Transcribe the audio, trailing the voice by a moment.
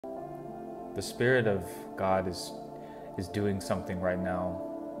The Spirit of God is doing something right now.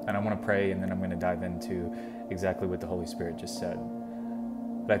 And I want to pray, and then I'm going to dive into exactly what the Holy Spirit just said.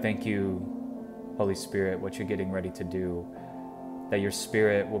 But I thank you, Holy Spirit, what you're getting ready to do, that your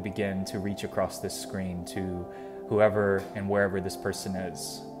Spirit will begin to reach across this screen to whoever and wherever this person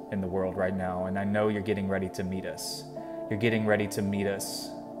is in the world right now. And I know you're getting ready to meet us. You're getting ready to meet us.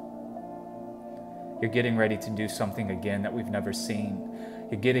 You're getting ready to do something again that we've never seen.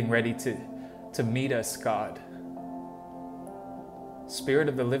 You're getting ready to meet us, God. Spirit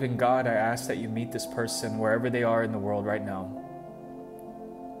of the living God, I ask that you meet this person wherever they are in the world right now.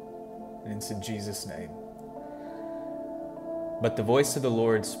 And it's in Jesus' name. But the voice of the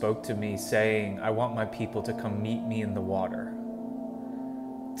Lord spoke to me, saying, I want my people to come meet me in the water.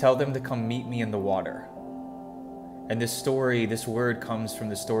 Tell them to come meet me in the water. And this word comes from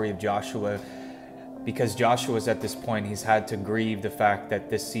the story of Joshua, because Joshua's at this point, he's had to grieve the fact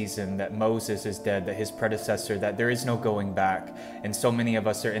that this season, that Moses is dead, that his predecessor, that there is no going back. And so many of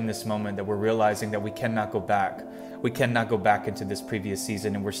us are in this moment that we're realizing that we cannot go back. We cannot go back into this previous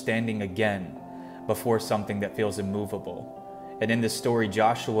season, and we're standing again before something that feels immovable. And in this story,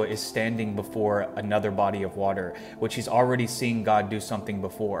 Joshua is standing before another body of water, which he's already seen God do something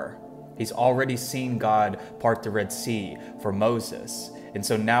before. He's already seen God part the Red Sea for Moses. And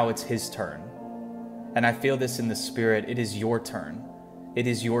so now it's his turn. And I feel this in the Spirit. It is your turn. It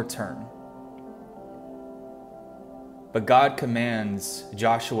is your turn. But God commands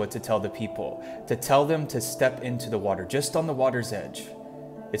Joshua to tell the people, to tell them to step into the water, just on the water's edge.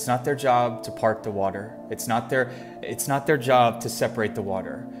 It's not their job to part the water. It's not their job to separate the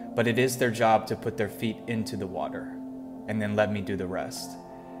water, but it is their job to put their feet into the water and then let me do the rest.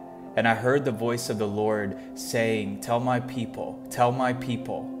 And I heard the voice of the Lord saying, tell my people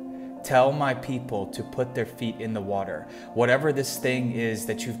to put their feet in the water. Whatever this thing is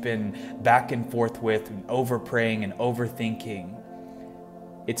that you've been back and forth with, and over praying and overthinking,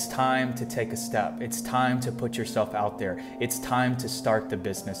 it's time to take a step. It's time to put yourself out there. It's time to start the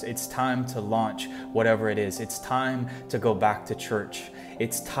business. It's time to launch whatever it is. It's time to go back to church.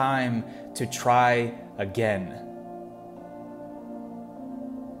 It's time to try again.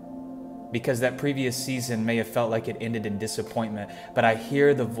 Because that previous season may have felt like it ended in disappointment, but I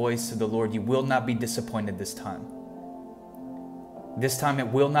hear the voice of the Lord. You will not be disappointed this time. This time it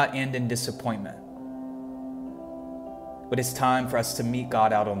will not end in disappointment. But it's time for us to meet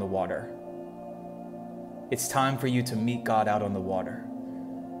God out on the water. It's time for you to meet God out on the water.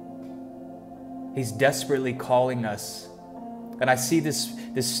 He's desperately calling us. And I see this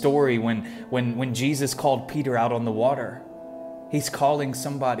story when Jesus called Peter out on the water. He's calling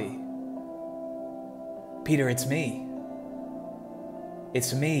somebody. Peter, it's me.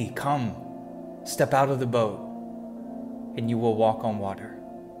 It's me. Come, step out of the boat, and you will walk on water.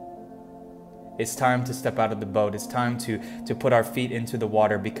 It's time to step out of the boat. It's time to put our feet into the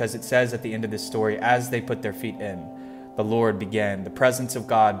water, because it says at the end of this story, as they put their feet in, the presence of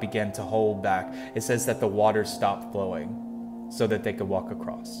God began to hold back. It says that the water stopped flowing so that they could walk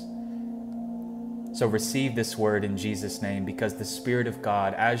across. So receive this word in Jesus' name, because the Spirit of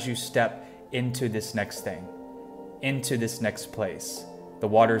God, as you step into this next thing, into this next place, the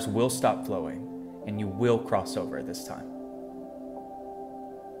waters will stop flowing and you will cross over this time.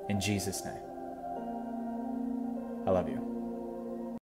 In Jesus' name. I love you.